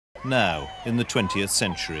now in the 20th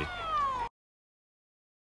century.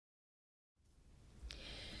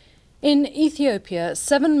 In Ethiopia,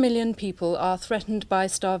 7 million people are threatened by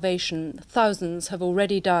starvation. Thousands have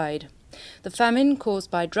already died. The famine caused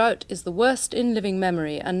by drought is the worst in living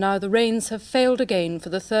memory, and now the rains have failed again for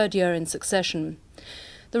the third year in succession.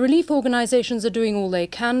 The relief organisations are doing all they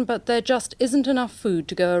can, but there just isn't enough food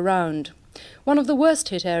to go around. One of the worst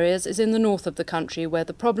hit areas is in the north of the country, where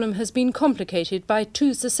the problem has been complicated by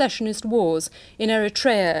 2 secessionist wars in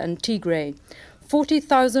Eritrea and Tigray.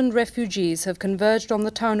 40,000 refugees have converged on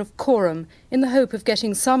the town of KOREM in the hope of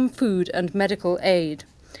getting some food and medical aid.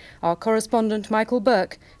 Our correspondent Michael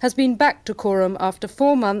BUERK has been back to KOREM after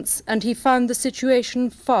 4 months, and he found the situation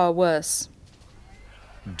far worse.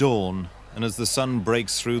 Dawn, and as the sun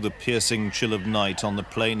breaks through the piercing chill of night on the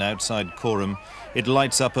plain outside KOREM, it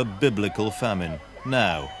lights up a biblical famine,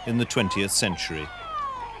 now in the 20th century.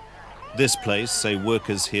 This place, say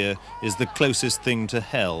workers here, is the closest thing to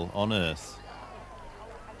hell on earth.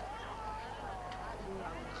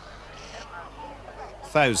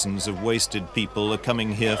 Thousands of wasted people are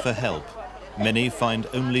coming here for help. Many find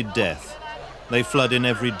only death. They flood in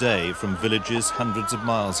every day from villages hundreds of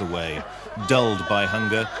miles away, dulled by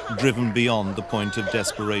hunger, driven beyond the point of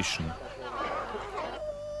desperation.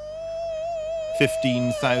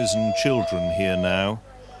 15,000 children here now,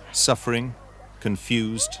 suffering,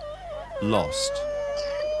 confused, lost.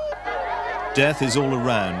 Death is all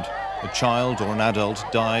around. A child or an adult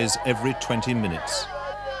dies every 20 minutes.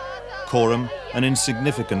 KOREM, an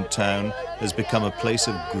insignificant town, has become a place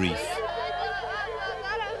of grief.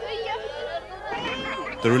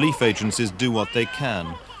 The relief agencies do what they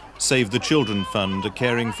can. Save the Children Fund are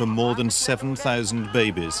caring for more than 7,000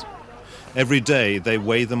 babies. Every day they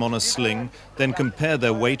weigh them on a sling, then compare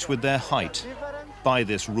their weight with their height. By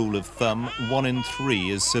this rule of thumb, 1 in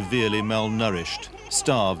 3 is severely malnourished,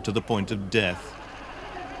 starved to the point of death.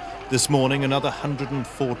 This morning another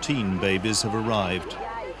 114 babies have arrived.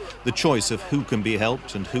 The choice of who can be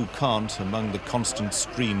helped and who can't among the constant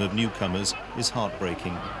stream of newcomers is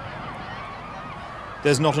heartbreaking.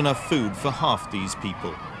 There's not enough food for half these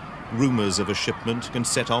people. Rumours of a shipment can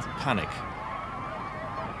set off panic.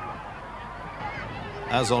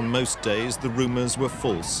 As on most days, the rumours were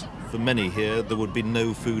false. For many here, there would be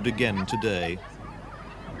no food again today.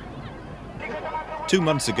 2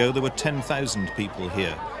 months ago, there were 10,000 people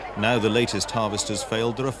here. Now the latest harvest has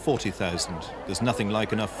failed, there are 40,000. There's nothing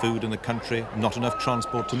like enough food in the country, not enough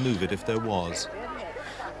transport to move it if there was.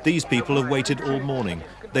 These people have waited all morning.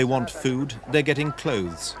 They want food, they're getting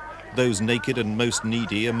clothes. Those naked and most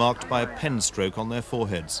needy are marked by a pen stroke on their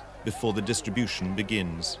foreheads before the distribution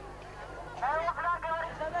begins.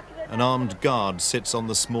 An armed guard sits on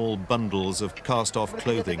the small bundles of cast-off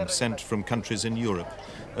clothing sent from countries in Europe.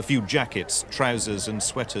 A few jackets, trousers and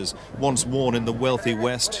sweaters, once worn in the wealthy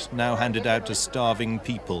West, now handed out to starving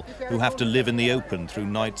people who have to live in the open through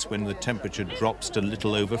nights when the temperature drops to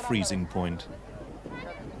little over freezing point.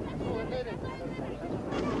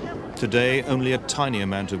 Today, only a tiny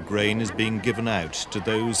amount of grain is being given out to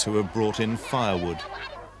those who have brought in firewood.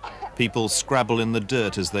 People scrabble in the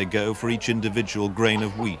dirt as they go for each individual grain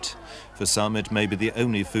of wheat. For some, it may be the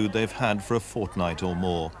only food they've had for a fortnight or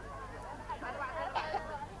more.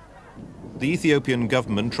 The Ethiopian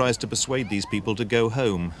government tries to persuade these people to go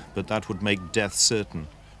home, but that would make death certain.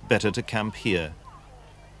 Better to camp here.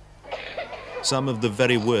 Some of the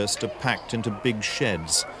very worst are packed into big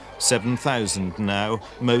sheds. 7,000 now,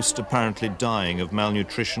 most apparently dying of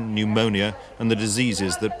malnutrition, pneumonia, and the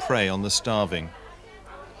diseases that prey on the starving.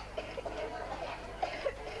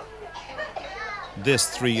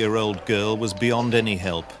 This 3-year-old girl was beyond any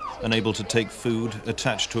help, unable to take food,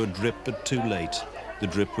 attached to a drip, but too late. The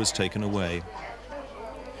drip was taken away.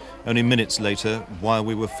 Only minutes later, while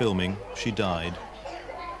we were filming, she died.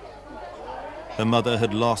 Her mother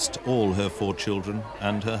had lost all her 4 children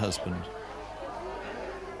and her husband.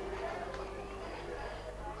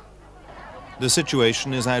 The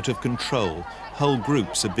situation is out of control. Whole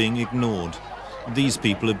groups are being ignored. These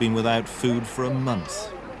people have been without food for a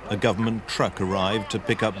month. A government truck arrived to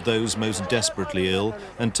pick up those most desperately ill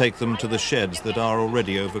and take them to the sheds that are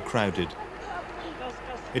already overcrowded.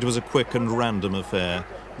 It was a quick and random affair.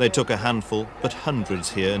 They took a handful, but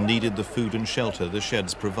hundreds here needed the food and shelter the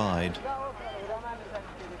sheds provide.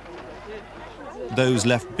 Those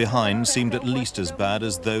left behind seemed at least as bad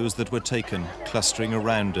as those that were taken, clustering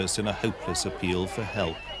around us in a hopeless appeal for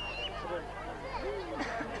help.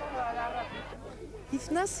 If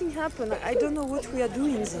nothing happens, I don't know what we are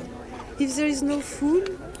doing then. If there is no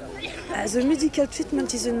food, the medical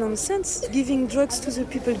treatment is a nonsense. Giving drugs to the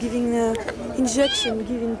people, giving injection,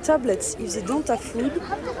 giving tablets. If they don't have food,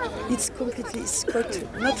 It's quite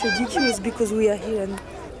not ridiculous because we are here. And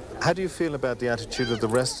How do you feel about the attitude of the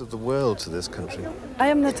rest of the world to this country? I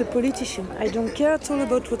am not a politician. I don't care at all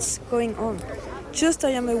about what's going on. Just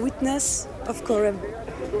I am a witness of KOREM.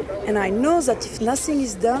 And I know that if nothing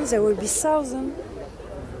is done, there will be thousands,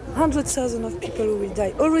 100,000 of people who will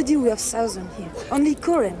die. Already we have thousands here. Only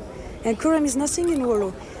KOREM. And KOREM is nothing in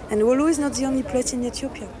Wollo. And Wollo is not the only place in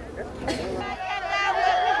Ethiopia.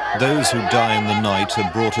 Those who die in the night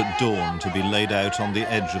are brought at dawn to be laid out on the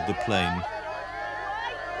edge of the plain.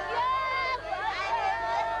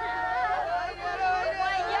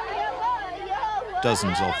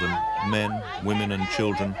 Dozens of them, men, women and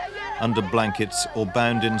children, under blankets or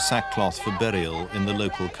bound in sackcloth for burial in the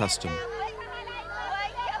local custom.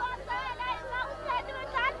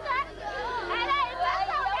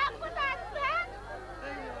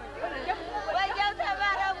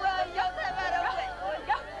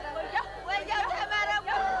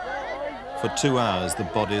 For 2 hours, the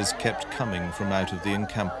bodies kept coming from out of the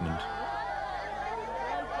encampment.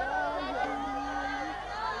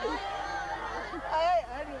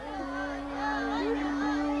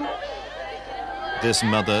 This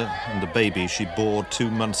mother and the baby she bore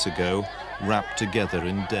 2 months ago, wrapped together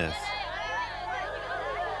in death.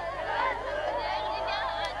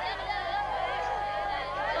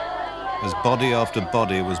 As body after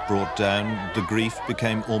body was brought down, the grief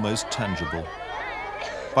became almost tangible.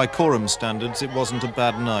 By KOREM standards, it wasn't a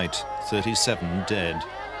bad night, 37 dead.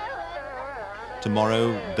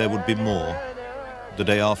 Tomorrow there would be more. The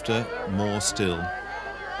day after, more still.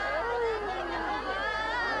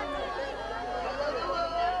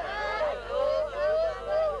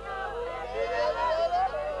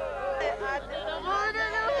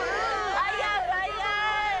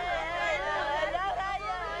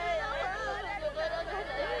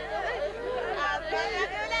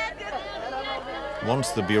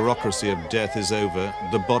 Once the bureaucracy of death is over,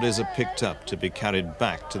 the bodies are picked up to be carried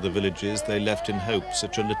back to the villages they left in hope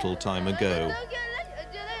such a little time ago.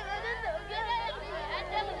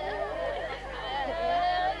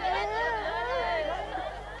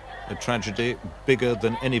 A tragedy bigger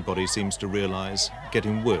than anybody seems to realize,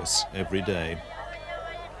 getting worse every day.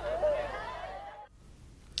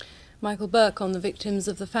 Michael BUERK on the victims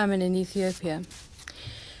of the famine in Ethiopia.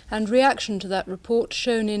 And reaction to that report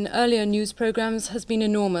shown in earlier news programmes has been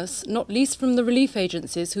enormous, not least from the relief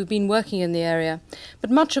agencies who've been working in the area. But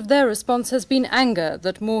much of their response has been anger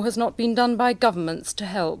that more has not been done by governments to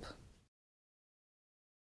help.